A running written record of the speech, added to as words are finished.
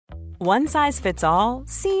One size fits all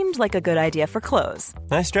seemed like a good idea for clothes.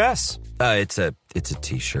 Nice dress. It's a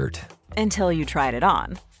t-shirt. Until you tried it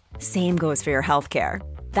on. Same goes for your healthcare.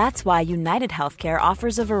 That's why United Healthcare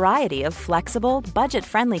offers a variety of flexible,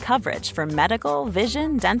 budget-friendly coverage for medical,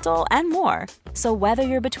 vision, dental, and more. So whether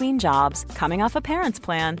you're between jobs, coming off a parent's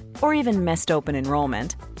plan, or even missed open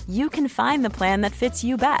enrollment, you can find the plan that fits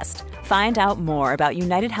you best. Find out more about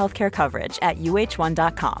United Healthcare coverage at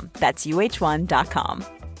uh1.com. That's uh1.com.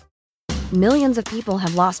 Millions of people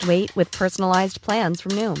have lost weight with personalized plans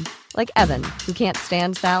from Noom. Like Evan, who can't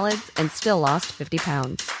stand salads and still lost 50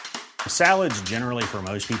 pounds. Salads generally for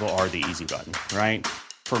most people are the easy button, right?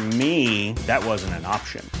 For me, that wasn't an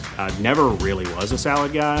option. I never really was a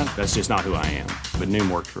salad guy. That's just not who I am. But Noom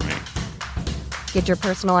worked for me. Get your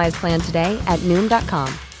personalized plan today at Noom.com.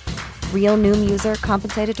 Real Noom user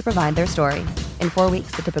compensated to provide their story. In 4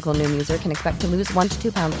 weeks, the typical Noom user can expect to lose 1 to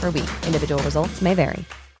 2 pounds per week. Individual results may vary.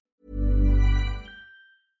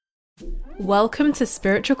 Welcome to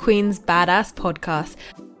Spiritual Queen's Badass Podcast.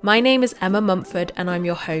 My name is Emma Mumford and I'm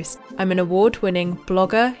your host. I'm an award-winning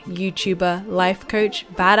blogger, YouTuber, life coach,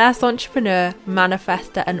 badass entrepreneur,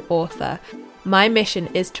 manifester, and author. My mission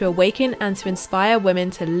is to awaken and to inspire women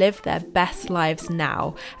to live their best lives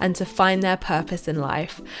now and to find their purpose in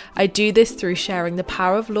life. I do this through sharing the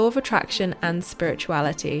power of law of attraction and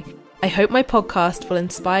spirituality. I hope my podcast will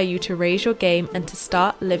inspire you to raise your game and to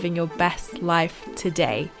start living your best life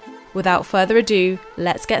today. Without further ado,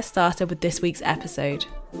 let's get started with this week's episode.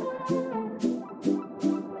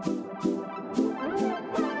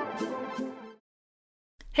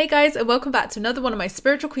 Hey guys, and welcome back to another one of my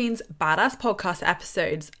Spiritual Queen's Badass Podcast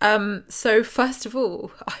episodes. So first of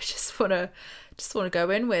all, I just wanna go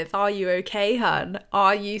in with, are you okay, hun?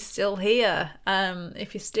 Are you still here?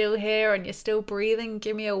 If you're still here and you're still breathing,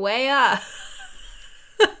 give me a way.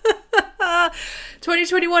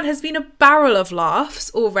 2021 has been a barrel of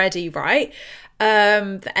laughs already, right?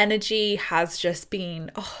 The energy has just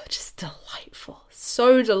been just delightful,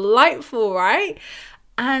 so delightful, right?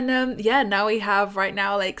 And now we have right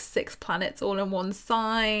now like 6 planets all in one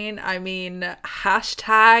sign. I mean,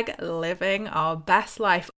 hashtag living our best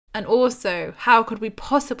life. And also, how could we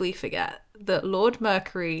possibly forget that Lord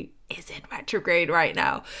Mercury is in retrograde right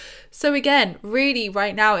now? So again, really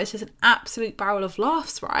right now it's just an absolute barrel of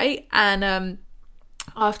laughs, right? And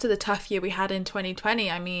after the tough year we had in 2020,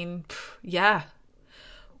 I mean, yeah,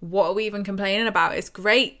 what are we even complaining about? It's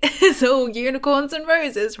great. It's all unicorns and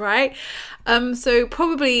roses, right? So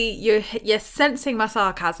probably you're sensing my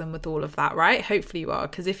sarcasm with all of that, right? Hopefully you are,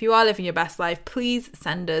 because if you are living your best life, please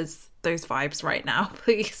send us those vibes right now.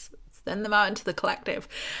 Please send them out into the collective.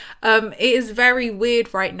 It is very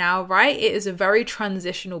weird right now, right? It is a very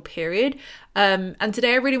transitional period. And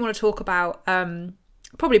today I really want to talk about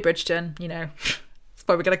probably Bridgerton, you know. It's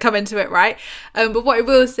probably going to come into it, right? But what I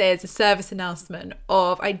will say is a service announcement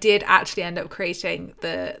of, I did actually end up creating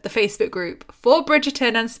the Facebook group for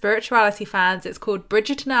Bridgerton and spirituality fans. It's called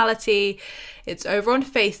Bridgertonality. It's over on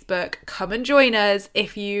Facebook. Come and join us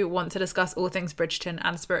if you want to discuss all things Bridgerton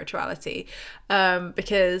and spirituality.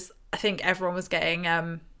 Because I think everyone was getting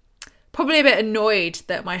probably a bit annoyed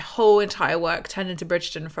that my whole entire work turned into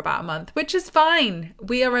Bridgerton for about a month, which is fine.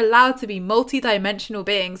 We are allowed to be multi-dimensional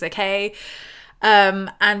beings, okay? And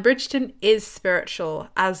Bridgerton is spiritual,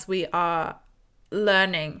 as we are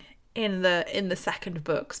learning in the second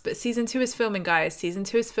books. But season 2 is filming, guys. Season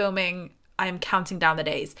 2 is filming. I am counting down the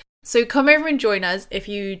days. So come over and join us if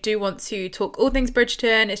you do want to talk all things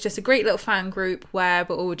Bridgerton. It's just a great little fan group where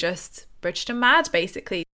we're all just Bridgerton mad,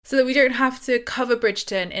 basically. So that we don't have to cover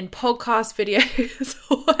Bridgerton in podcast videos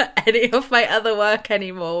or any of my other work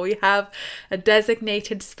anymore. We have a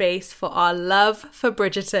designated space for our love for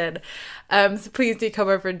Bridgerton. So please do come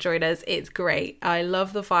over and join us. It's great. I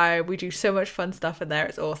love the vibe. We do so much fun stuff in there.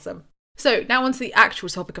 It's awesome. So now on to the actual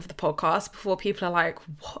topic of the podcast before people are like,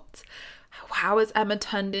 what? How has Emma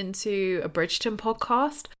turned into a Bridgerton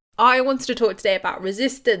podcast? I wanted to talk today about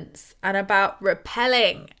resistance and about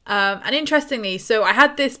repelling. And interestingly, so I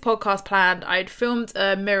had this podcast planned. I'd filmed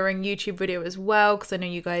a mirroring YouTube video as well, because I know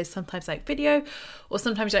you guys sometimes like video or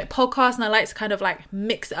sometimes you like podcasts, and I like to kind of like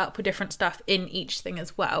mix it up with different stuff in each thing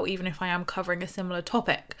as well, even if I am covering a similar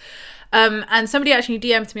topic. And somebody actually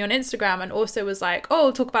DM'd me on Instagram and also was like,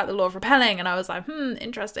 oh, talk about the law of repelling. And I was like,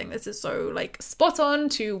 interesting. This is so like spot on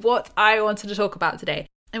to what I wanted to talk about today.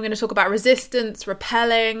 I'm going to talk about resistance,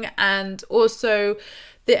 repelling, and also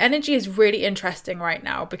the energy is really interesting right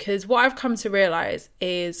now, because what I've come to realize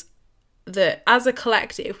is that as a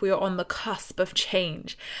collective, we are on the cusp of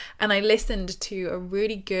change. And I listened to a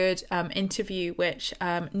really good interview, which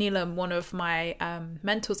Neelam, one of my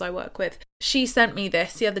mentors I work with, she sent me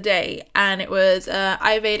this the other day, and it was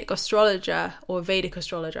Ayurvedic astrologer or Vedic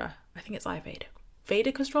astrologer. I think it's Ayurvedic.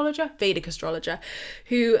 Vedic astrologer,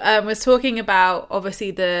 who was talking about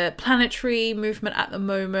obviously the planetary movement at the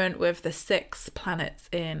moment with the 6 planets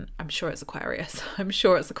in, I'm sure it's Aquarius,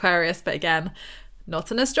 but again,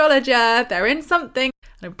 not an astrologer, they're in something,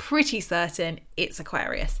 and I'm pretty certain it's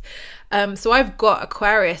Aquarius. So I've got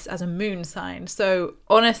Aquarius as a moon sign. So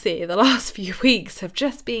honestly, the last few weeks have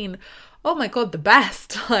just been, oh my God, the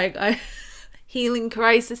best. Like, healing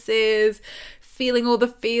crises, feeling all the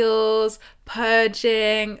feels,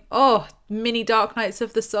 purging, mini dark nights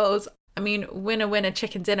of the souls. I mean, winner,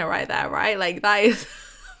 chicken dinner right there, right? Like, that is...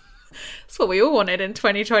 That's what we all wanted in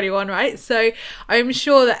 2021, right? So I'm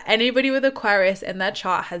sure that anybody with Aquarius in their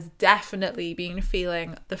chart has definitely been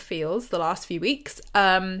feeling the feels the last few weeks.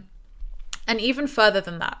 And even further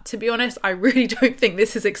than that, to be honest, I really don't think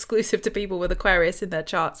this is exclusive to people with Aquarius in their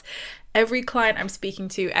charts. Every client I'm speaking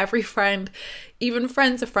to, every friend, even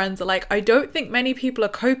friends of friends are like, I don't think many people are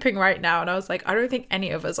coping right now. And I was like, I don't think any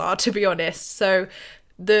of us are, to be honest. So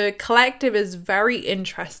the collective is very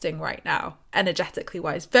interesting right now, energetically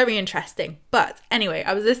wise, very interesting. But anyway,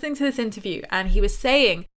 I was listening to this interview and he was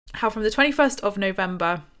saying how from the 21st of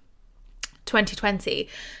November 2020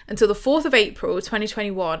 until the 4th of April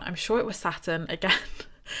 2021, I'm sure it was Saturn again.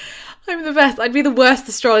 I'm the best. I'd be the worst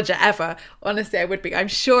astrologer ever. Honestly, I would be. I'm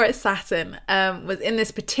sure it's Saturn was in this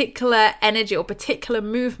particular energy or particular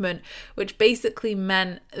movement, which basically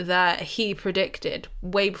meant that he predicted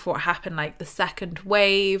way before it happened, like the second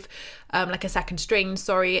wave, like a second strain,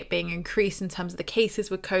 it being increased in terms of the cases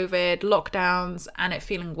with COVID, lockdowns, and it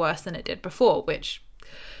feeling worse than it did before, which...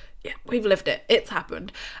 yeah, we've lived it. It's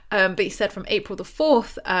happened. But he said from April the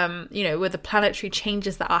 4th, with the planetary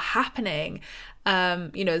changes that are happening,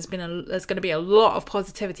 there's going to be a lot of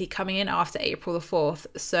positivity coming in after April the 4th.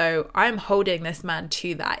 So I'm holding this man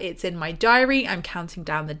to that. It's in my diary. I'm counting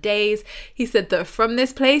down the days. He said that from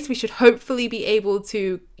this place, we should hopefully be able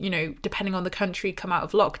to, depending on the country, come out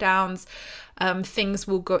of lockdowns. Things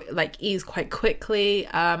will go ease quite quickly,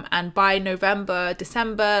 and by November,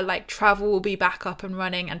 December, travel will be back up and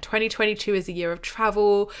running, and 2022 is a year of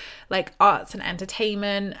travel, arts and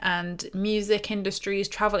entertainment and music industries,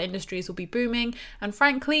 travel industries will be booming, and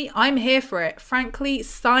frankly, I'm here for it. Frankly,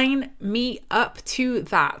 sign me up to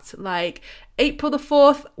that. April the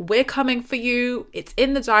 4th, we're coming for you. It's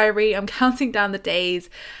in the diary. I'm counting down the days,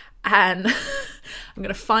 and I'm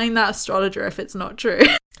gonna find that astrologer if it's not true.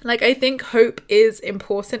 I think hope is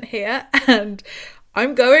important here, and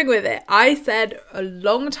I'm going with it. I said a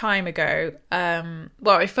long time ago,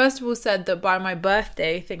 I first of all said that by my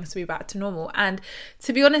birthday, things will be back to normal. And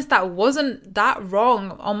to be honest, that wasn't that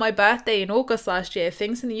wrong. On my birthday in August last year,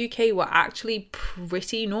 things in the UK were actually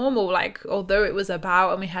pretty normal. Although it was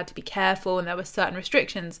about, and we had to be careful and there were certain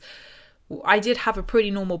restrictions, I did have a pretty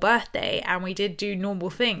normal birthday and we did do normal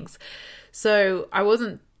things. So I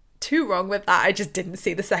wasn't too wrong with that. I just didn't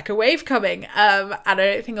see the second wave coming, and I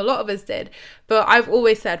don't think a lot of us did. But I've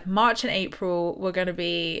always said March and April were going to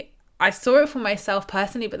be, I saw it for myself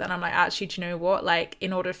personally, but then I'm like, actually, do you know what,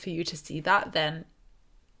 in order for you to see that, then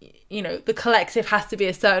the collective has to be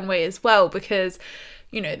a certain way as well, because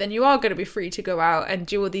then you are going to be free to go out and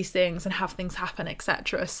do all these things and have things happen,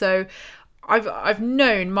 etc. So I've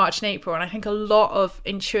known March and April, and I think a lot of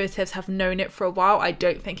intuitives have known it for a while. I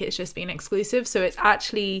don't think it's just been exclusive. So it's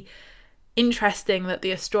actually interesting that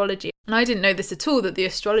the astrology, and I didn't know this at all, that the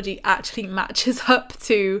astrology actually matches up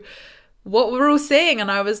to what we're all seeing.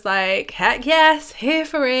 And I was like, heck yes, here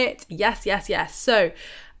for it. Yes. So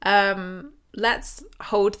let's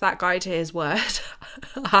hold that guy to his word.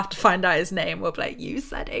 I'll have to find out his name. We'll be like, you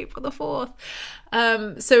said April the 4th.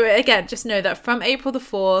 So again, just know that from April the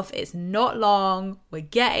 4th, it's not long. We're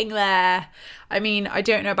getting there. I mean, I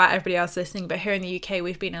don't know about everybody else listening, but here in the UK,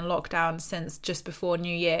 we've been in lockdown since just before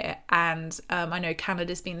New Year. And I know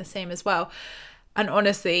Canada's been the same as well. And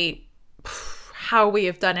honestly, how we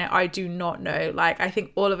have done it, I do not know. I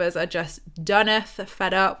think all of us are just doneth,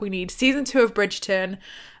 fed up. We need season 2 of Bridgerton.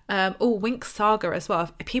 Winx Saga as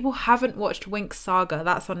well. If people haven't watched Winx Saga,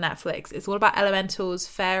 that's on Netflix. It's all about elementals,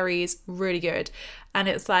 fairies, really good. And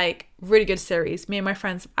it's really good series. Me and my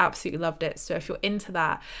friends absolutely loved it. So if you're into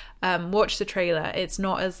that, watch the trailer. It's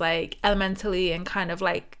not as elementally and kind of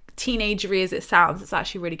teenagery as it sounds. It's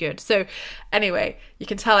actually really good. So anyway, you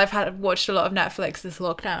can tell I've watched a lot of Netflix this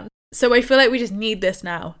lockdown. So I feel like we just need this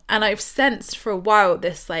now. And I've sensed for a while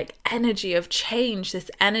this like energy of change, this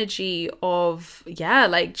energy of,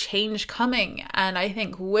 like change coming. And I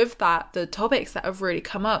think with that, the topics that have really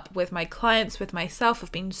come up with my clients, with myself,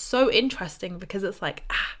 have been so interesting because it's like,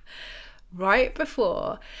 right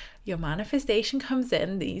before your manifestation comes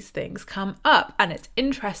in, these things come up. And it's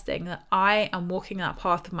interesting that I am walking that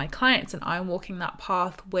path with my clients, and I'm walking that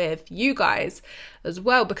path with you guys as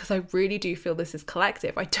well, because I really do feel this is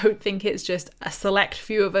collective. I don't think it's just a select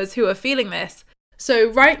few of us who are feeling this.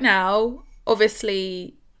 So right now,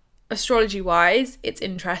 obviously, astrology wise, it's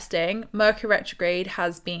interesting. Mercury retrograde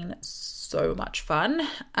has been so much fun.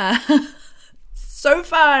 So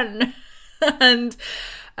fun. And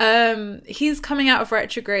he's coming out of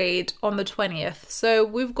retrograde on the 20th. So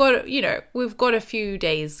we've got a few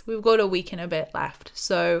days. We've got a week and a bit left.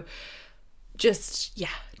 So just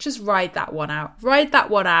ride that one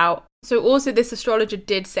out. So also this astrologer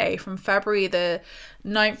did say from February the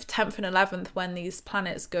 9th, 10th and 11th, when these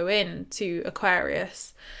planets go into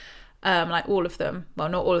Aquarius, like all of them, well,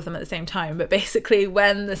 not all of them at the same time, but basically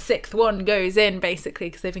when the 6th one goes in, basically,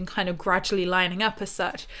 because they've been kind of gradually lining up as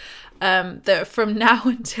such, that from now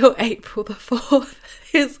until April the 4th,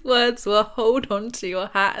 his words were, hold on to your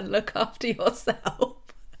hat and look after yourself.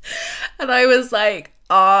 And I was like,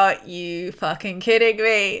 are you fucking kidding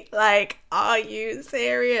me? Like, are you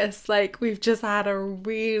serious? Like, we've just had a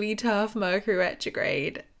really tough Mercury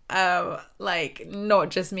retrograde. Like, not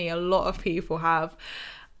just me, a lot of people have.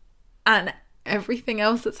 And everything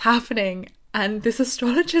else that's happening. And this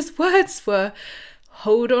astrologer's words were,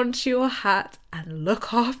 hold on to your hat and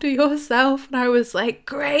look after yourself. And I was like,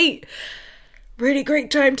 great. Really great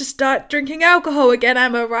time to start drinking alcohol again,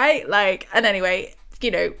 Emma, right? Like, and anyway,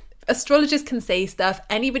 astrologers can say stuff,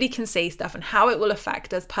 anybody can say stuff, and how it will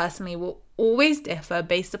affect us personally will always differ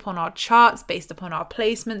based upon our charts, based upon our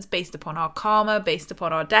placements, based upon our karma, based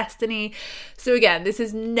upon our destiny. So again, this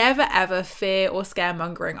is never ever fear or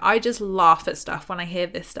scaremongering. I just laugh at stuff when I hear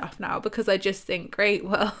this stuff now, because I just think, great,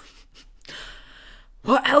 well,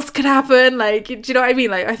 what else could happen? Like, do you know what I mean?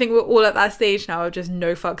 Like, I think we're all at that stage now of just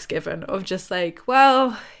no fucks given, of just like,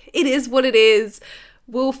 well, it is what it is.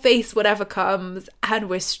 We'll face whatever comes, and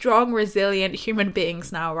we're strong, resilient human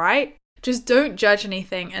beings now, right? Just don't judge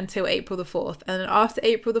anything until April the 4th. And then after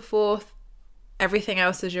April the 4th, everything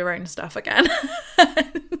else is your own stuff again.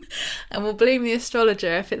 And we'll blame the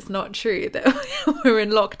astrologer if it's not true that we're in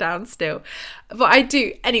lockdown still. But I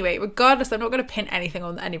do. Anyway, regardless, I'm not going to pin anything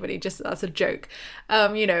on anybody, just that's a joke.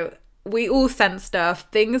 We all sense stuff.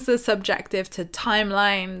 Things are subjective to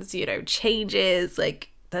timelines, changes, like,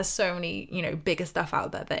 there's so many, bigger stuff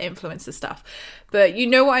out there that influences stuff. But you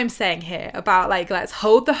know what I'm saying here about, like, let's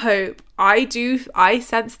hold the hope. I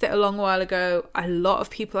sensed it a long while ago. A lot of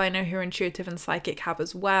people I know who are intuitive and psychic have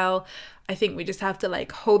as well. I think we just have to,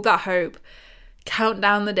 like, hold that hope, count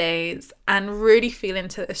down the days, and really feel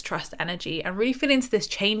into this trust energy, and really feel into this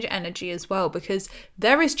change energy as well, because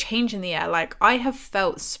there is change in the air. Like, I have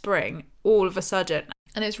felt spring all of a sudden.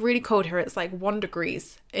 And it's really cold here. It's like 1 degree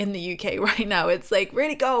in the UK right now. It's like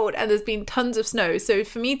really cold, and there's been tons of snow. So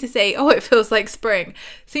for me to say, oh, it feels like spring,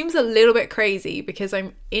 seems a little bit crazy, because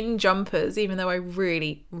I'm in jumpers, even though I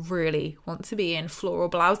really, really want to be in floral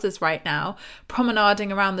blouses right now,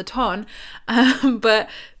 promenading around the ton. But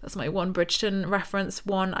that's my one Bridgerton reference.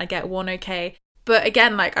 I get one okay. But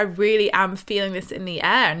again, like, I really am feeling this in the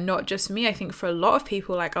air, not just me. I think for a lot of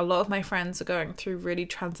people, like, a lot of my friends are going through really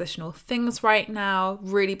transitional things right now.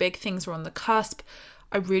 Really big things are on the cusp.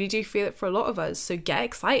 I really do feel it for a lot of us. So get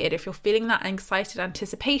excited. If you're feeling that excited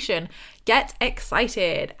anticipation, get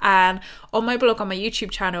excited. And on my blog, on my YouTube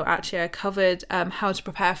channel, actually, I covered how to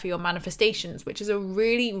prepare for your manifestations, which is a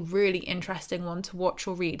really, really interesting one to watch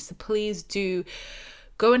or read. So please do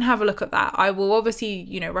go and have a look at that. I will obviously,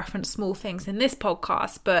 reference small things in this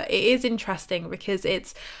podcast, but it is interesting because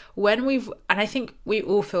it's when and I think we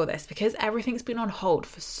all feel this, because everything's been on hold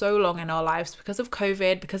for so long in our lives, because of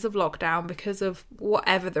COVID, because of lockdown, because of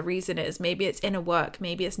whatever the reason is. Maybe it's inner work,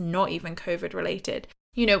 maybe it's not even COVID related.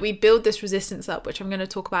 We build this resistance up, which I'm going to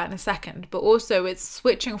talk about in a second, but also it's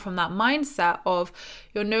switching from that mindset of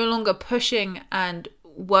you're no longer pushing and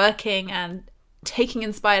working and taking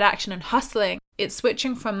inspired action and hustling. It's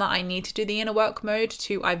switching from that I need to do the inner work mode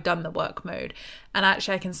to I've done the work mode. And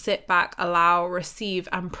actually I can sit back, allow, receive,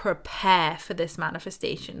 and prepare for this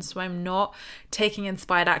manifestation. So I'm not taking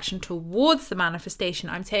inspired action towards the manifestation.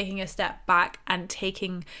 I'm taking a step back and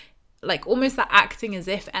taking, like, almost that acting as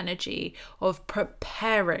if energy of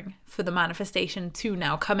preparing for the manifestation to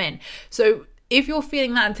now come in. So if you're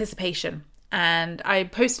feeling that anticipation, and I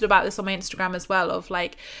posted about this on my Instagram as well, of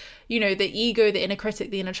like, the ego, the inner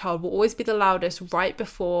critic, the inner child will always be the loudest right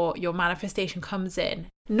before your manifestation comes in.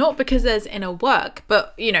 Not because there's inner work,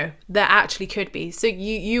 but, there actually could be. So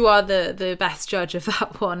you are the best judge of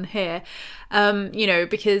that one here.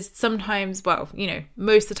 Because sometimes,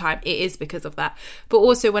 most of the time it is because of that. But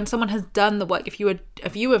also when someone has done the work, if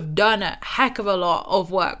you have done a heck of a lot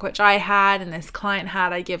of work, which I had and this client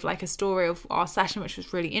had, I give like a story of our session, which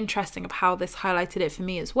was really interesting of how this highlighted it for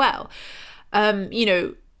me as well.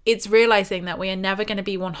 It's realizing that we are never going to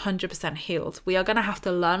be 100% healed. We are going to have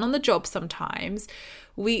to learn on the job sometimes.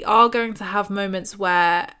 We are going to have moments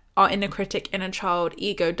where our inner critic, inner child,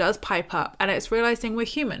 ego does pipe up, and it's realizing we're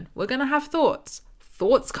human. We're going to have thoughts.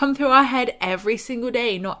 Thoughts come through our head every single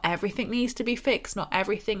day. Not everything needs to be fixed. Not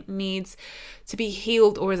everything needs to be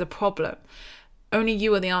healed or is a problem. Only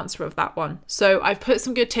you are the answer of that one. So I've put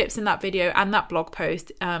some good tips in that video and that blog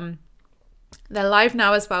post. They're live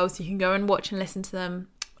now as well, so you can go and watch and listen to them.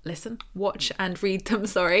 Watch and read them,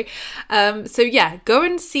 sorry. So yeah, go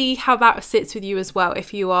and see how that sits with you as well.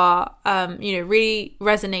 If you are, really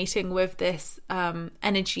resonating with this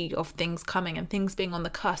energy of things coming and things being on the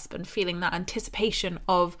cusp and feeling that anticipation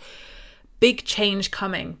of big change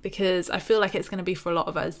coming, because I feel like it's going to be for a lot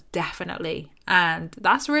of us, definitely. And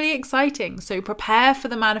that's really exciting. So prepare for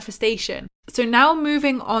the manifestation. So now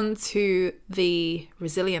moving on to the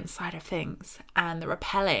resilient side of things and the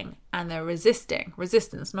repelling and the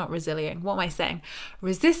resistance, not resilient. What am I saying?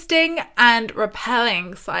 Resisting and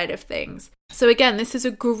repelling side of things. So again, this is a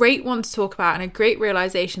great one to talk about and a great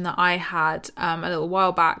realization that I had a little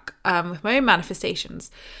while back with my own manifestations.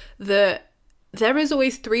 There is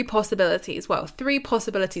always three possibilities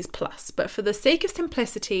plus, but for the sake of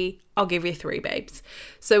simplicity, I'll give you three, babes.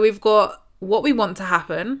 So we've got what we want to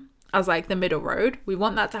happen as like the middle road. We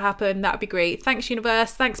want that to happen. That'd be great. Thanks,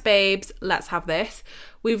 universe. Thanks, babes. Let's have this.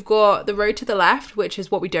 We've got the road to the left, which is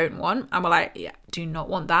what we don't want. And we're like, yeah, do not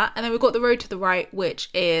want that. And then we've got the road to the right, which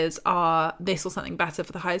is this or something better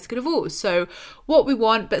for the highest good of all. So what we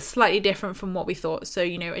want, but slightly different from what we thought. So,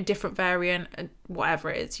 a different variant, whatever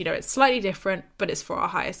it is, it's slightly different, but it's for our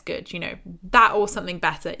highest good, that or something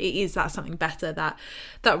better. It is that something better, that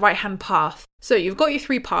right-hand path. So you've got your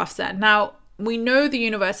three paths there. Now, we know the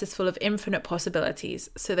universe is full of infinite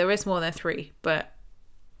possibilities. So there is more than three, but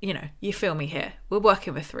you feel me here. We're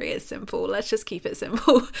working with three. It's simple. Let's just keep it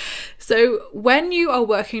simple. So when you are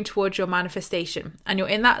working towards your manifestation and you're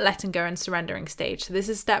in that letting go and surrendering stage, so this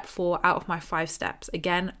is step 4 out of my 5 steps.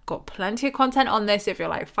 Again, got plenty of content on this. If you're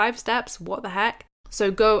like 5 steps, what the heck?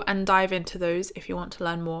 So go and dive into those if you want to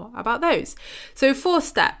learn more about those. So 4th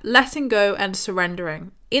step, letting go and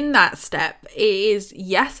surrendering. In that step, it is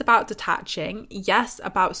yes about detaching, yes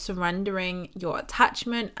about surrendering your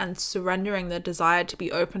attachment and surrendering the desire to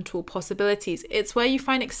be open to all possibilities. It's where you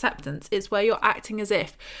find acceptance. It's where you're acting as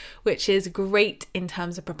if, which is great in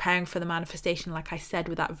terms of preparing for the manifestation, like I said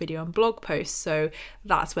with that video and blog post. So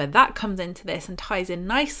that's where that comes into this and ties in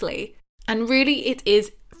nicely. And really it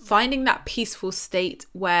is finding that peaceful state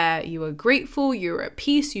where you are grateful, you're at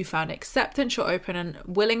peace, you found acceptance, you're open and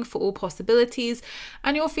willing for all possibilities,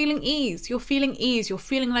 and you're feeling ease. You're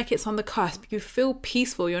feeling like it's on the cusp. You feel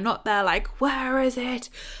peaceful. You're not there like, where is it?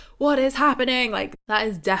 What is happening? Like, that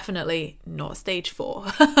is definitely not stage 4.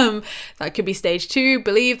 That could be stage 2,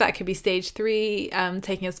 believe. That could be stage 3,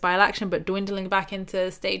 taking a spiral action, but dwindling back into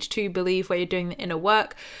stage 2, believe, where you're doing the inner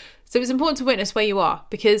work. So it's important to witness where you are,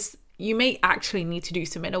 because you may actually need to do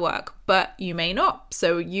some inner work, but you may not.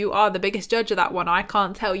 So you are the biggest judge of that one. I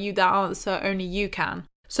can't tell you that answer, only you can.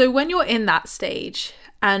 So when you're in that stage,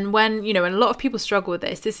 and when, and a lot of people struggle with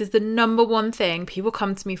this is the number one thing people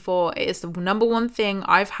come to me for. It is the number one thing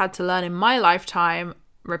I've had to learn in my lifetime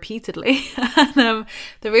repeatedly. And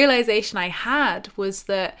the realization I had was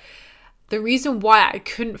that the reason why I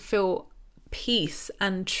couldn't feel peace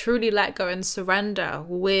and truly let go and surrender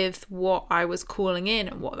with what I was calling in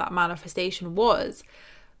and what that manifestation was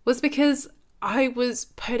because I was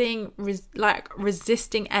putting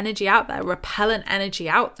resisting energy out there, repellent energy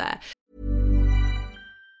out there.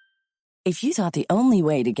 If you thought the only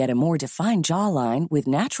way to get a more defined jawline with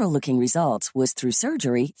natural-looking results was through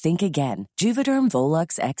surgery, think again. Juvederm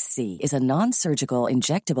Volux XC is a non-surgical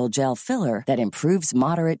injectable gel filler that improves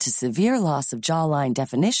moderate to severe loss of jawline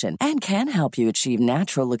definition and can help you achieve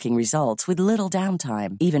natural-looking results with little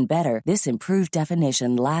downtime. Even better, this improved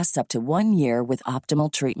definition lasts up to 1 year with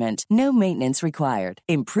optimal treatment. No maintenance required.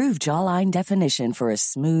 Improve jawline definition for a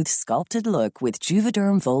smooth, sculpted look with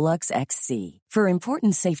Juvederm Volux XC. For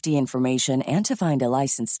important safety information information and to find a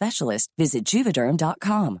licensed specialist, visit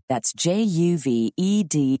Juvederm.com. That's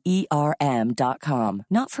JUVEDERM.com.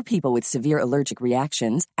 Not for people with severe allergic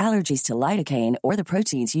reactions, allergies to lidocaine, or the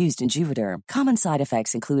proteins used in Juvederm. Common side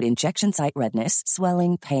effects include injection site redness,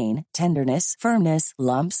 swelling, pain, tenderness, firmness,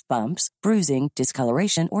 lumps, bumps, bruising,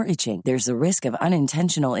 discoloration, or itching. There's a risk of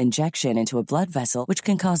unintentional injection into a blood vessel, which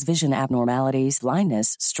can cause vision abnormalities,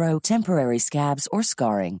 blindness, stroke, temporary scabs, or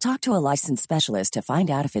scarring. Talk to a licensed specialist to find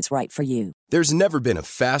out if it's right for you. There's never been a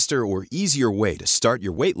faster or easier way to start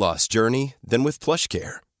your weight loss journey than with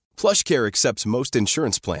PlushCare. PlushCare accepts most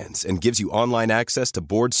insurance plans and gives you online access to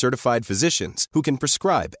board-certified physicians who can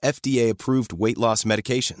prescribe FDA-approved weight loss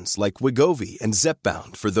medications like Wegovy and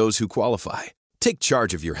Zepbound for those who qualify. Take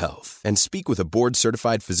charge of your health and speak with a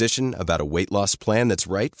board-certified physician about a weight loss plan that's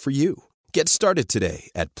right for you. Get started today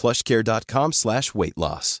at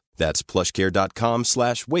plushcare.com/weight-loss. That's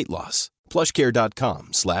plushcare.com/weight-loss.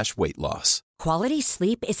 plushcare.com/weight-loss. Quality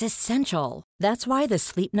sleep is essential. That's why the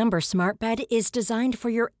Sleep Number Smart Bed is designed for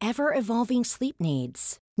your ever-evolving sleep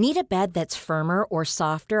needs. Need a bed that's firmer or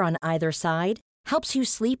softer on either side? Helps you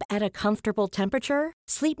sleep at a comfortable temperature?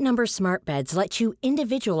 Sleep Number Smart Beds let you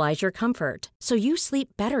individualize your comfort, so you sleep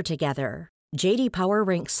better together. J.D. Power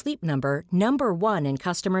ranks Sleep Number number 1 in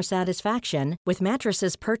customer satisfaction with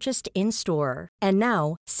mattresses purchased in-store. And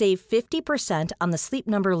now, save 50% on the Sleep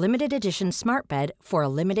Number Limited Edition Smart Bed for a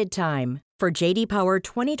limited time. For J.D. Power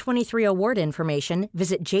 2023 award information,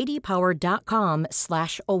 visit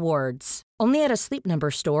jdpower.com/awards. Only at a Sleep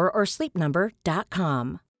Number store or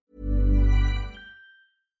sleepnumber.com.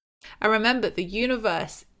 And remember, the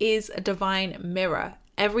universe is a divine mirror.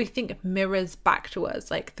 Everything mirrors back to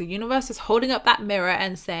us. Like, the universe is holding up that mirror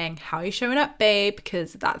and saying, how are you showing up, babe?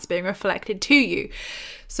 Because that's being reflected to you.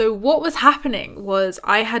 So what was happening was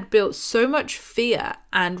I had built so much fear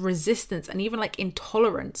and resistance and even like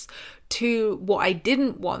intolerance to what I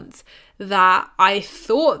didn't want, that I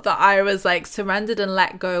thought that I was like surrendered and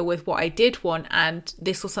let go with what I did want, and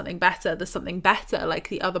this was something better, there's something better, like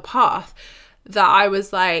the other path, that I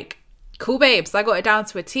was like, cool babes, I got it down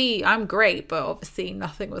to a T, I'm great. But obviously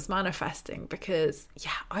nothing was manifesting because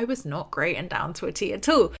I was not great and down to a T at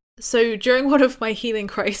all. So during one of my healing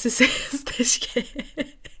crises this year,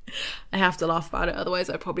 I have to laugh about it,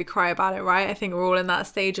 otherwise I'd probably cry about it, right? I think we're all in that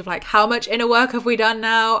stage of like, how much inner work have we done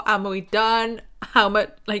now? Am we done? How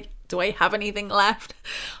much, like, do I have anything left?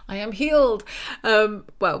 I am healed.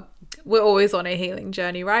 Well, we're always on a healing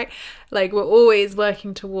journey, right? Like, we're always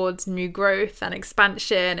working towards new growth and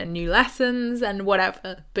expansion and new lessons and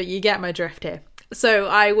whatever, but you get my drift here. So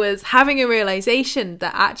I was having a realization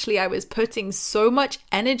that actually I was putting so much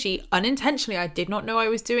energy unintentionally. I did not know I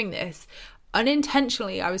was doing this.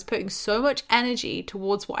 Unintentionally, I was putting so much energy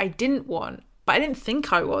towards what I didn't want, but I didn't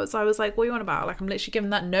think I was. I was like, what are you on about? Like, I'm literally giving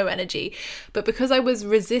that no energy. But because I was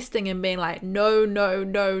resisting and being like, no, no,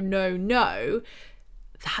 no, no, no,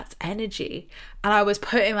 that's energy. And I was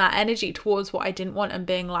putting that energy towards what I didn't want and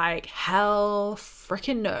being like, hell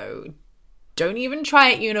freaking no. Don't even try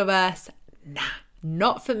it, universe. Nah,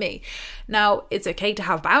 not for me. Now, it's okay to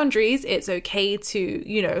have boundaries. It's okay to,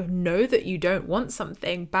 know that you don't want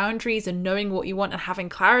something. Boundaries and knowing what you want and having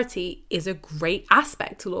clarity is a great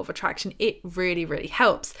aspect to law of attraction. It really, really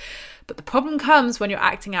helps. But the problem comes when you're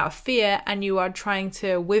acting out of fear and you are trying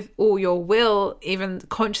to, with all your will, even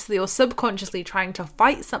consciously or subconsciously, trying to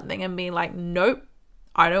fight something and being like, nope,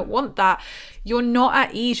 I don't want that. You're not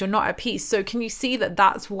at ease. You're not at peace. So can you see that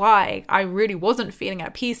that's why I really wasn't feeling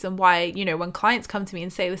at peace, and why, when clients come to me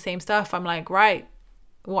and say the same stuff, I'm like, right,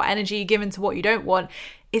 what energy you give into what you don't want,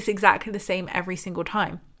 it's exactly the same every single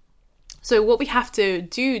time. So what we have to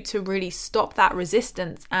do to really stop that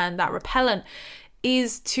resistance and that repellent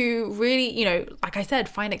is to really, like I said,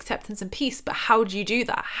 find acceptance and peace. But how do you do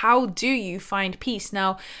that? How do you find peace?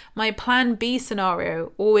 Now, my plan B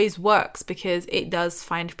scenario always works because it does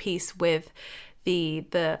find peace with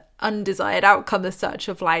the undesired outcome as such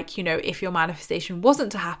of like, if your manifestation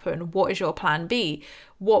wasn't to happen, what is your plan B?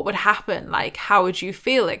 What would happen? Like, how would you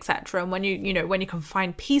feel, etc.? And when you can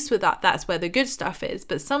find peace with that, that's where the good stuff is.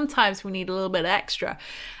 But sometimes we need a little bit extra.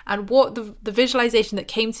 And what the visualization that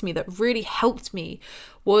came to me that really helped me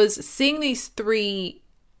was seeing these three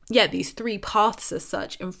paths as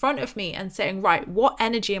such in front of me and saying, right, what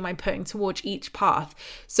energy am I putting towards each path?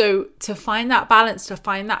 So to find that balance, to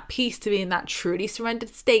find that peace, to be in that truly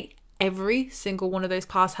surrendered state, every single one of those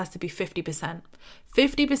paths has to be 50%.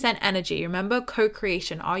 50% energy. Remember,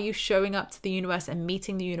 co-creation. Are you showing up to the universe and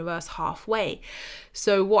meeting the universe halfway?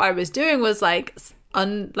 So what I was doing was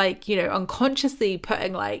unconsciously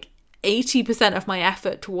putting like 80% of my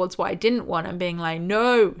effort towards what I didn't want and being like,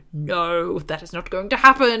 no, that is not going to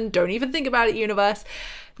happen. Don't even think about it, universe.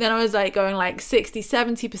 Then I was like going like 60,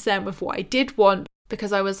 70% with what I did want,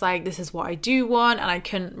 because I was like, this is what I do want, and I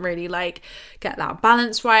couldn't really like get that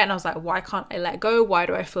balance right. And I was like, why can't I let go? Why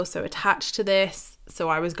do I feel so attached to this? So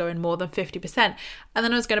I was going more than 50%. And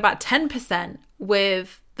then I was going about 10%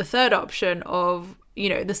 with the third option of, you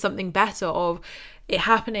know, there's something better, of it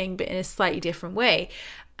happening but in a slightly different way.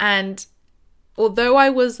 And although I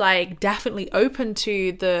was like definitely open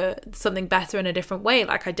to the something better in a different way,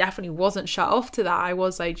 like I definitely wasn't shut off to that. I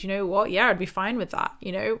was like, you know what? Yeah, I'd be fine with that.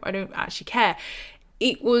 You know, I don't actually care.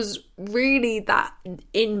 It was really that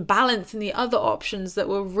imbalance in the other options that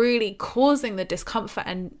were really causing the discomfort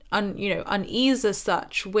and unease as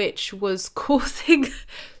such, which was causing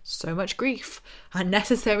so much grief,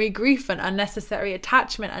 unnecessary grief and unnecessary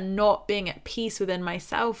attachment, and not being at peace within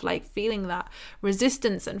myself, like feeling that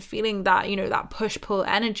resistance and feeling that, you know, that push-pull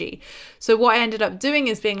energy. So what I ended up doing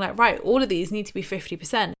is being like, right, all of these need to be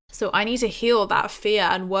 50%. So I need to heal that fear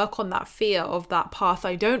and work on that fear of that path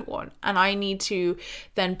I don't want. And I need to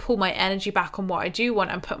then pull my energy back on what I do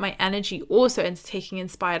want and put my energy also into taking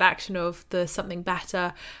inspired action of the something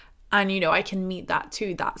better. And, you know, I can meet that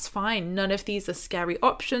too. That's fine. None of these are scary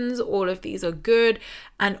options. All of these are good.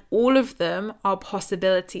 And all of them are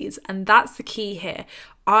possibilities. And that's the key here.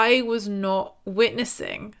 I was not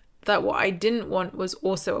witnessing that what I didn't want was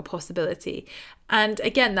also a possibility. And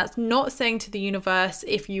again, that's not saying to the universe,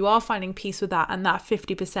 if you are finding peace with that and that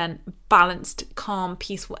 50% balanced, calm,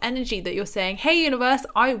 peaceful energy, that you're saying, hey universe,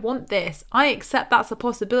 I want this. I accept that's a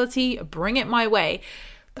possibility. Bring it my way.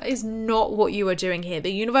 That is not what you are doing here.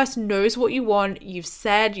 The universe knows what you want. You've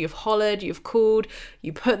said, you've hollered, you've called,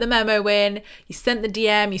 you put the memo in, you sent the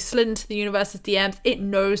DM, you slid into the universe's DMs. It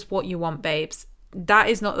knows what you want, babes. That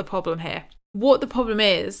is not the problem here. What the problem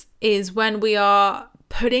is when we are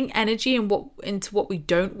putting energy into what we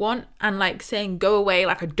don't want and like saying, go away,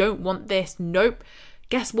 like I don't want this, nope.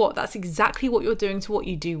 Guess what? That's exactly what you're doing to what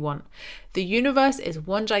you do want. The universe is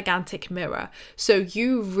one gigantic mirror. So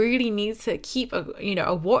you really need to keep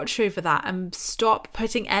a watch over that and stop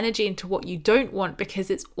putting energy into what you don't want, because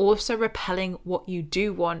it's also repelling what you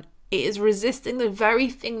do want. It is resisting the very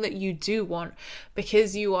thing that you do want,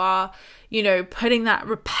 because you are, putting that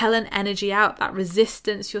repellent energy out, that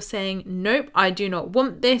resistance. You're saying, nope, I do not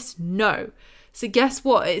want this. No. So guess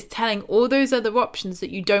what? It's telling all those other options that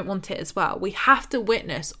you don't want it as well. We have to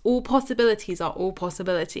witness all possibilities are all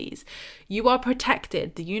possibilities. You are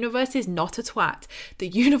protected. The universe is not a twat. The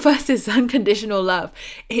universe is unconditional love.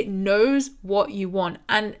 It knows what you want.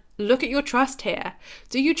 And look at your trust here.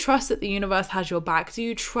 Do you trust that the universe has your back? Do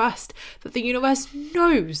you trust that the universe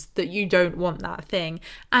knows that you don't want that thing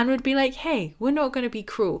and would be like, hey, we're not going to be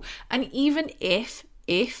cruel? And even if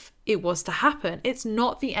it was to happen, it's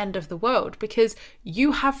not the end of the world, because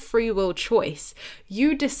you have free will choice.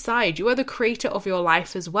 You decide. You are the creator of your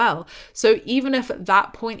life as well. So even if at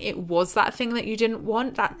that point it was that thing that you didn't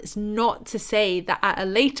want, that is not to say that at a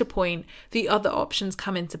later point the other options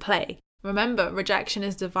come into play. Remember, rejection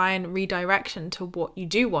is divine redirection to what you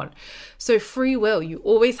do want. So free will, you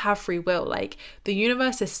always have free will. Like, the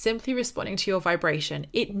universe is simply responding to your vibration.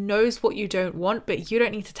 It knows what you don't want, but you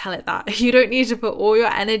don't need to tell it that. You don't need to put all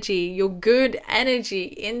your energy, your good energy,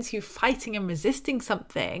 into fighting and resisting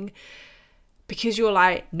something because you're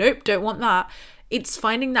like, nope, don't want that. It's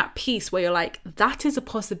finding that peace where you're like, that is a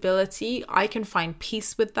possibility. I can find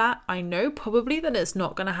peace with that. I know probably that it's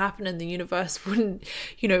not going to happen and the universe wouldn't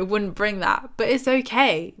bring that. But it's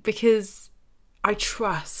okay because I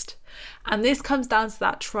trust. And this comes down to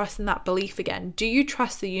that trust and that belief again. Do you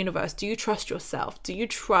trust the universe? Do you trust yourself? Do you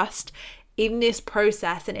trust in this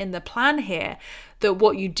process and in the plan here that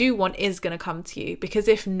what you do want is going to come to you? Because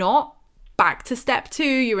if not, back to step 2,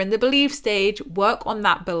 you're in the belief stage. Work on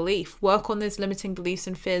that belief. Work on those limiting beliefs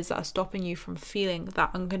and fears that are stopping you from feeling that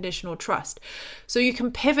unconditional trust. So you can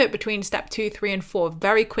pivot between step 2, 3, and 4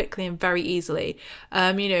 very quickly and very easily.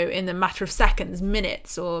 In the matter of seconds,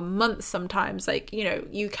 minutes, or months sometimes.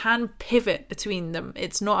 You can pivot between them.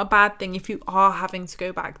 It's not a bad thing if you are having to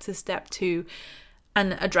go back to step 2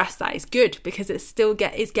 and address that. It's good because it's still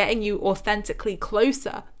getting you authentically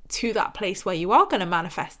closer to that place where you are going to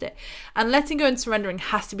manifest it. And letting go and surrendering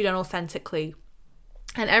has to be done authentically.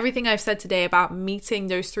 And everything I've said today about meeting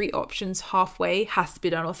those 3 options halfway has to be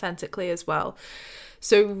done authentically as well.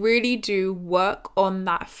 So really do work on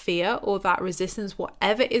that fear or that resistance,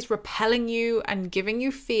 whatever is repelling you and giving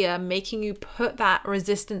you fear, making you put that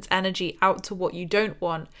resistance energy out to what you don't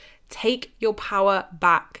want. Take your power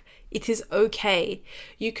back. It is okay.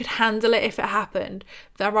 You could handle it if it happened.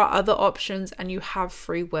 There are other options and you have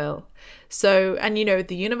free will. So, and you know,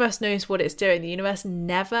 the universe knows what it's doing. The universe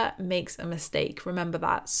never makes a mistake. Remember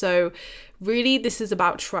that. So really, this is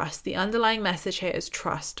about trust. The underlying message here is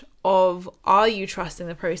trust. Are you trusting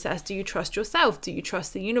the process? Do you trust yourself? Do you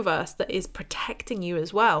trust the universe that is protecting you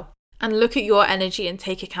as well? And look at your energy and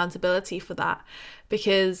take accountability for that,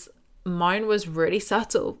 because mine was really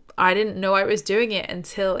subtle. I didn't know I was doing it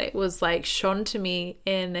until it was like shone to me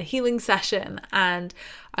in a healing session. And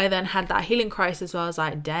I then had that healing crisis where I was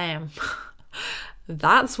like, damn,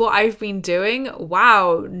 that's what I've been doing.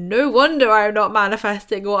 Wow, no wonder I'm not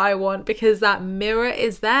manifesting what I want, because that mirror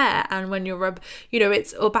is there. And when you're,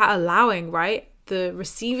 it's about allowing, right? The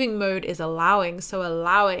receiving mode is allowing. So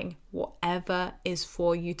allowing whatever is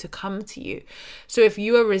for you to come to you. So if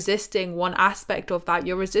you are resisting one aspect of that,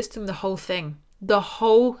 you're resisting the whole thing. The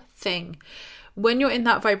whole thing. When you're in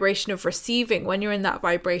that vibration of receiving, when you're in that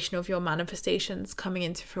vibration of your manifestations coming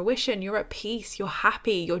into fruition, you're at peace, you're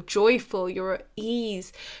happy, you're joyful, you're at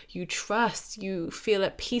ease, you trust, you feel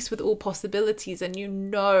at peace with all possibilities, and you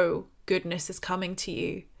know goodness is coming to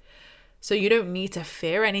you. So you don't need to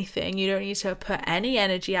fear anything. You don't need to put any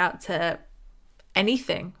energy out to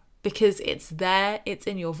anything, because it's there, it's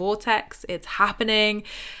in your vortex, it's happening,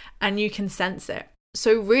 and you can sense it.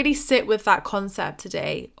 So really sit with that concept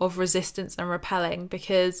today of resistance and repelling,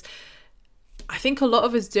 because I think a lot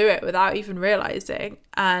of us do it without even realizing.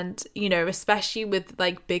 And, especially with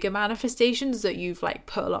like bigger manifestations that you've like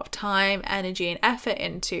put a lot of time, energy, and effort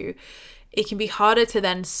into, it can be harder to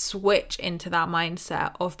then switch into that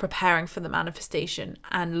mindset of preparing for the manifestation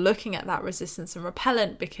and looking at that resistance and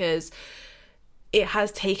repellent, because it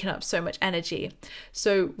has taken up so much energy.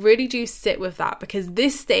 So really do sit with that, because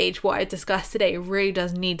this stage, what I discussed today, really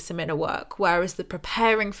does need some inner work. Whereas the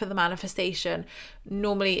preparing for the manifestation,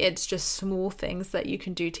 normally it's just small things that you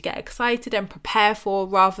can do to get excited and prepare for,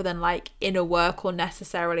 rather than like inner work or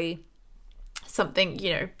necessarily something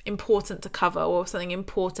important to cover or something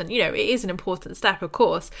important. It is an important step, of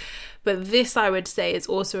course, but this, I would say, is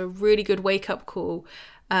also a really good wake-up call.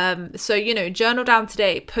 So journal down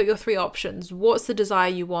today, put your 3 options. What's the desire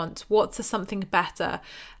you want? What's the something better?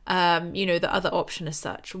 The other option as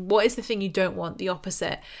such. What is the thing you don't want? The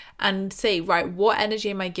opposite. And say, right, what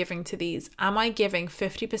energy am I giving to these? Am I giving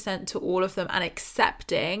 50% to all of them and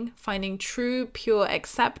accepting, finding true, pure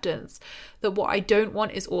acceptance that what I don't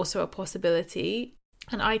want is also a possibility?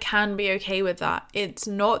 And I can be okay with that. It's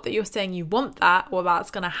not that you're saying you want that or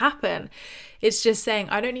that's going to happen. It's just saying,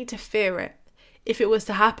 I don't need to fear it. If it was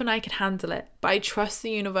to happen, I could handle it. But I trust the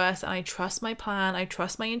universe, and I trust my plan, I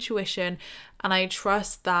trust my intuition, and I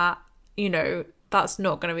trust that, that's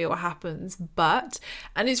not going to be what happens.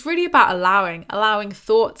 And it's really about allowing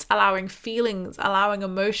thoughts, allowing feelings, allowing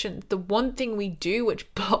emotions. The one thing we do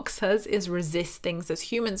which blocks us is resist things as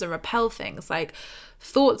humans and repel things. Like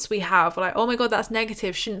thoughts we have, like, oh my God, that's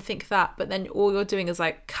negative, shouldn't think that. But then all you're doing is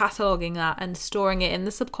like cataloging that and storing it in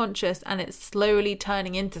the subconscious, and it's slowly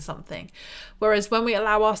turning into something. Whereas when we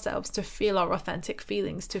allow ourselves to feel our authentic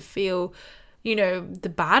feelings, to feel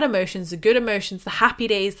the bad emotions, the good emotions, the happy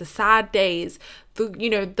days, the sad days,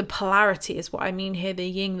 the polarity is what I mean here, the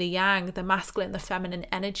yin, the yang, the masculine, the feminine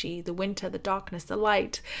energy, the winter, the darkness, the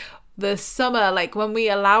light, the summer. Like when we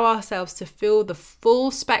allow ourselves to feel the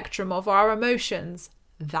full spectrum of our emotions,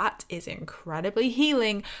 that is incredibly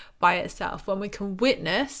healing by itself. When we can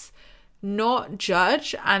witness, not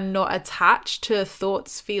judge, and not attach to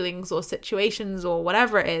thoughts, feelings, or situations, or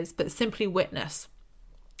whatever it is, but simply witness.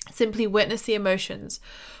 Simply witness the emotions,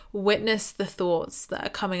 witness the thoughts that are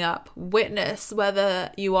coming up, witness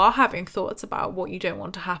whether you are having thoughts about what you don't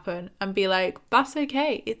want to happen, and be like, that's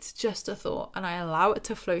okay, it's just a thought, and I allow it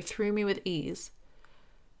to flow through me with ease.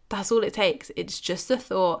 That's all it takes. It's just a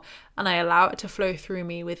thought, and I allow it to flow through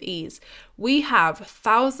me with ease. We have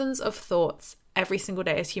thousands of thoughts every single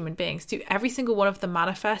day as human beings. Do every single one of them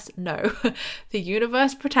manifest? No. The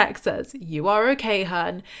universe protects us. You are okay,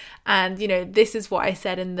 hun. And this is what I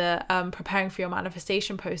said in the preparing for your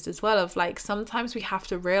manifestation post as well, of like, sometimes we have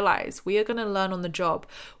to realize we are going to learn on the job.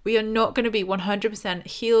 We are not going to be 100%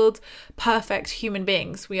 healed, perfect human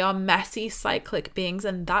beings. We are messy, cyclic beings,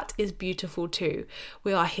 and that is beautiful too.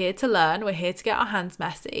 We are here to learn. We're here to get our hands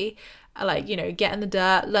messy. Like, get in the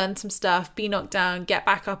dirt, learn some stuff, be knocked down, get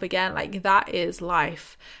back up again. Like, that is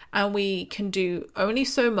life. And we can do only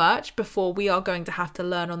so much before we are going to have to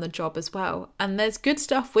learn on the job as well. And there's good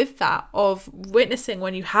stuff with that, of witnessing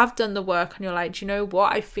when you have done the work and you're like, do you know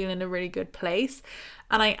what? I feel in a really good place,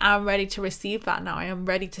 and I am ready to receive that now. I am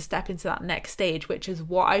ready to step into that next stage, which is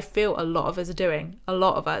what I feel a lot of us are doing. A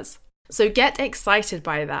lot of us. So get excited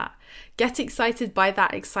by that. Get excited by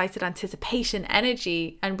that excited anticipation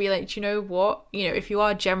energy and be like, you know what? If you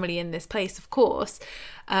are generally in this place, of course,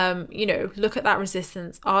 look at that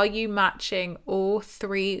resistance. Are you matching all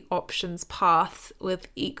 3 options paths with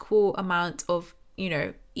equal amount of,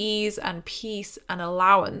 ease and peace and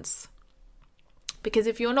allowance? Because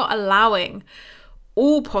if you're not allowing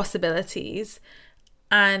all possibilities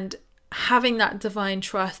and having that divine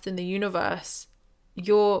trust in the universe,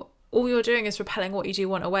 all you're doing is repelling what you do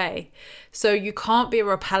want away. So you can't be a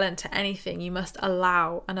repellent to anything. You must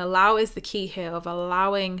allow. And allow is the key here of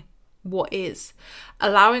allowing what is.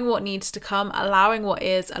 Allowing what needs to come, allowing what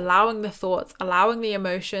is, allowing the thoughts, allowing the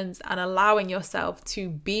emotions, and allowing yourself to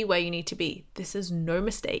be where you need to be. This is no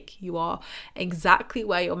mistake. You are exactly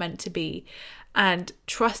where you're meant to be. And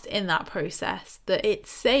trust in that process, that it's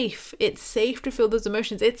safe. It's safe to feel those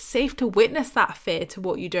emotions. It's safe to witness that fear to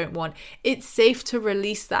what you don't want. It's safe to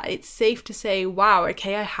release that. It's safe to say, wow,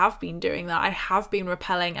 okay, I have been doing that. I have been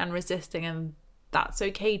repelling and resisting, and that's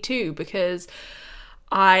okay too, because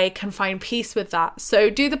I can find peace with that. So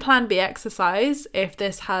do the plan B exercise if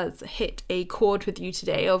this has hit a chord with you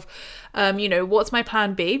today of, what's my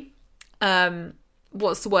plan B?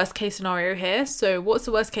 What's the worst case scenario here? So what's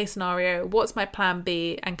the worst case scenario? What's my plan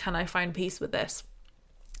B? And can I find peace with this?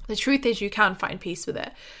 The truth is you can find peace with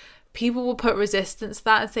it. People will put resistance to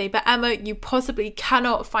that and say, but Emma, you possibly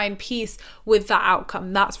cannot find peace with that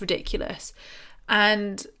outcome. That's ridiculous.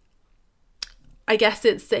 And I guess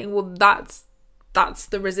it's saying, well, that's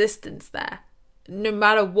the resistance there. No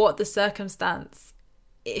matter what the circumstance,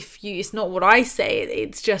 it's not what I say,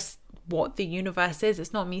 it's just what the universe is.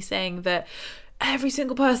 It's not me saying that every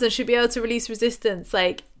single person should be able to release resistance.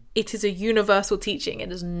 Like, it is a universal teaching. It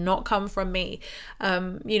does not come from me.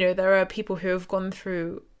 There are people who have gone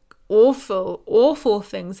through awful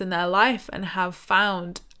things in their life and have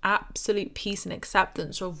found absolute peace and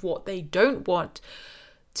acceptance of what they don't want,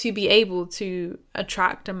 to be able to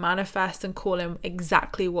attract and manifest and call in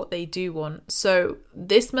exactly what they do want. So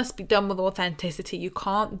this must be done with authenticity. You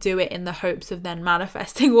can't do it in the hopes of then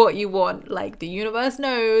manifesting what you want. Like, the universe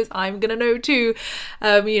knows, I'm gonna know too.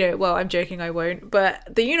 Well, I'm joking, I won't, but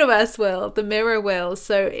the universe will, the mirror will.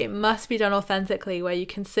 So it must be done authentically, where you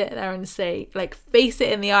can sit there and say, like, face it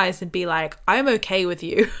in the eyes and be like, I'm okay with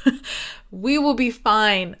you. We will be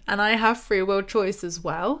fine. And I have free will choice as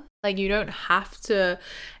well. Like, you don't have to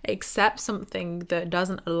accept something that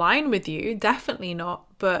doesn't align with you. Definitely not.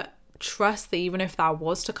 But trust that even if that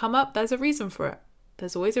was to come up, there's a reason for it.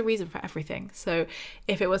 There's always a reason for everything. So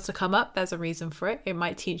if it was to come up, there's a reason for it. It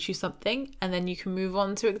might teach you something, and then you can move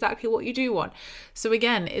on to exactly what you do want. So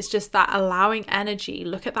again, it's just that allowing energy.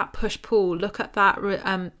 Look at that push-pull. Look at that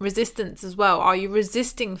resistance as well. Are you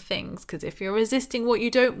resisting things? Because if you're resisting what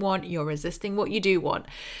you don't want, you're resisting what you do want.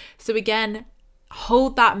 So again,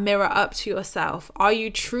 hold that mirror up to yourself. Are you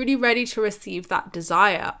truly ready to receive that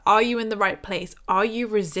desire? Are you in the right place? Are you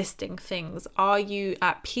resisting things? Are you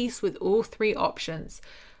at peace with all 3 options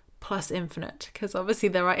plus infinite? Because obviously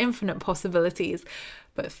there are infinite possibilities,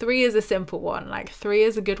 but 3 is a simple one. Like, 3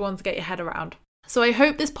 is a good one to get your head around. So I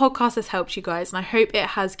hope this podcast has helped you guys, and I hope it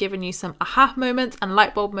has given you some aha moments and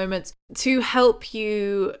light bulb moments to help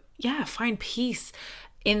you, find peace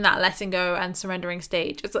in that letting go and surrendering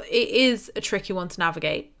stage. It is a tricky one to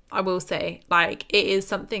navigate, I will say. Like, it is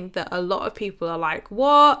something that a lot of people are like,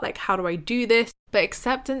 what? Like, how do I do this? But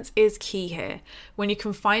acceptance is key here. When you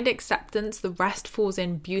can find acceptance, the rest falls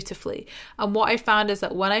in beautifully. And what I found is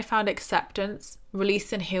that when I found acceptance,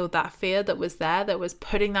 released and healed that fear that was there, that was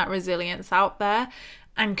putting that resilience out there,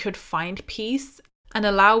 and could find peace and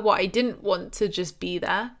allow what I didn't want to just be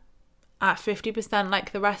there at 50%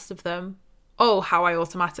 like the rest of them, oh, how I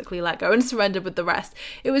automatically let go and surrendered with the rest.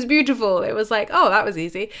 It was beautiful. It was like, oh, that was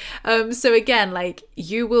easy. So again, like,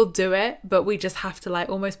 you will do it, but we just have to like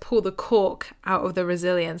almost pull the cork out of the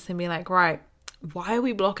resilience and be like, right, why are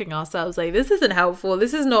we blocking ourselves? Like, this isn't helpful.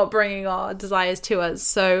 This is not bringing our desires to us.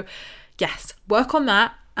 So yes, work on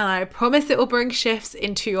that. And I promise it will bring shifts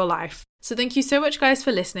into your life. So thank you so much, guys,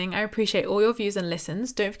 for listening. I appreciate all your views and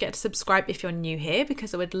listens. Don't forget to subscribe if you're new here,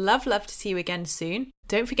 because I would love to see you again soon.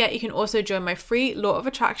 Don't forget, you can also join my free Law of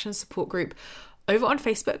Attraction support group over on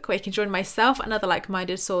Facebook, where you can join myself and other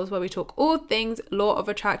like-minded souls, where we talk all things Law of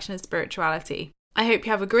Attraction and spirituality. I hope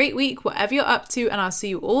you have a great week, whatever you're up to, and I'll see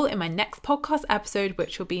you all in my next podcast episode,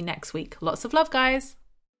 which will be next week. Lots of love, guys.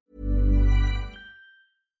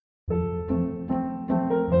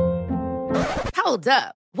 Hold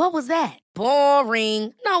up. What was that?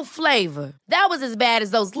 Boring. No flavor. That was as bad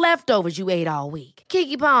as those leftovers you ate all week.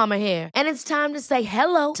 Keke Palmer here, and it's time to say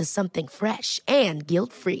hello to something fresh and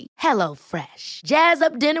guilt-free. Hello Fresh. Jazz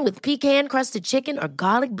up dinner with pecan-crusted chicken or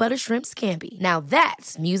garlic butter shrimp scampi. Now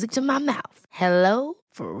that's music to my mouth. Hello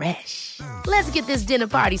Fresh. Let's get this dinner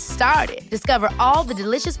party started. Discover all the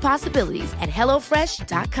delicious possibilities at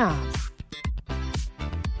hellofresh.com.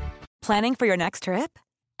 Planning for your next trip?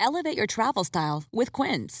 Elevate your travel style with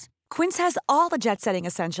Quince. Quince has all the jet-setting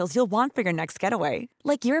essentials you'll want for your next getaway,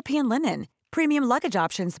 like European linen, premium luggage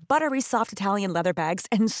options, buttery soft Italian leather bags,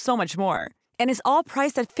 and so much more. And is all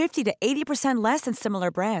priced at 50 to 80% less than similar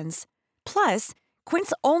brands. Plus,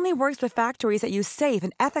 Quince only works with factories that use safe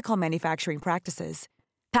and ethical manufacturing practices.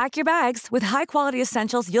 Pack your bags with high-quality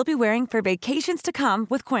essentials you'll be wearing for vacations to come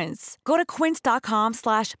with Quince. Go to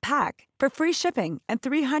quince.com/pack for free shipping and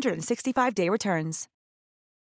 365-day returns.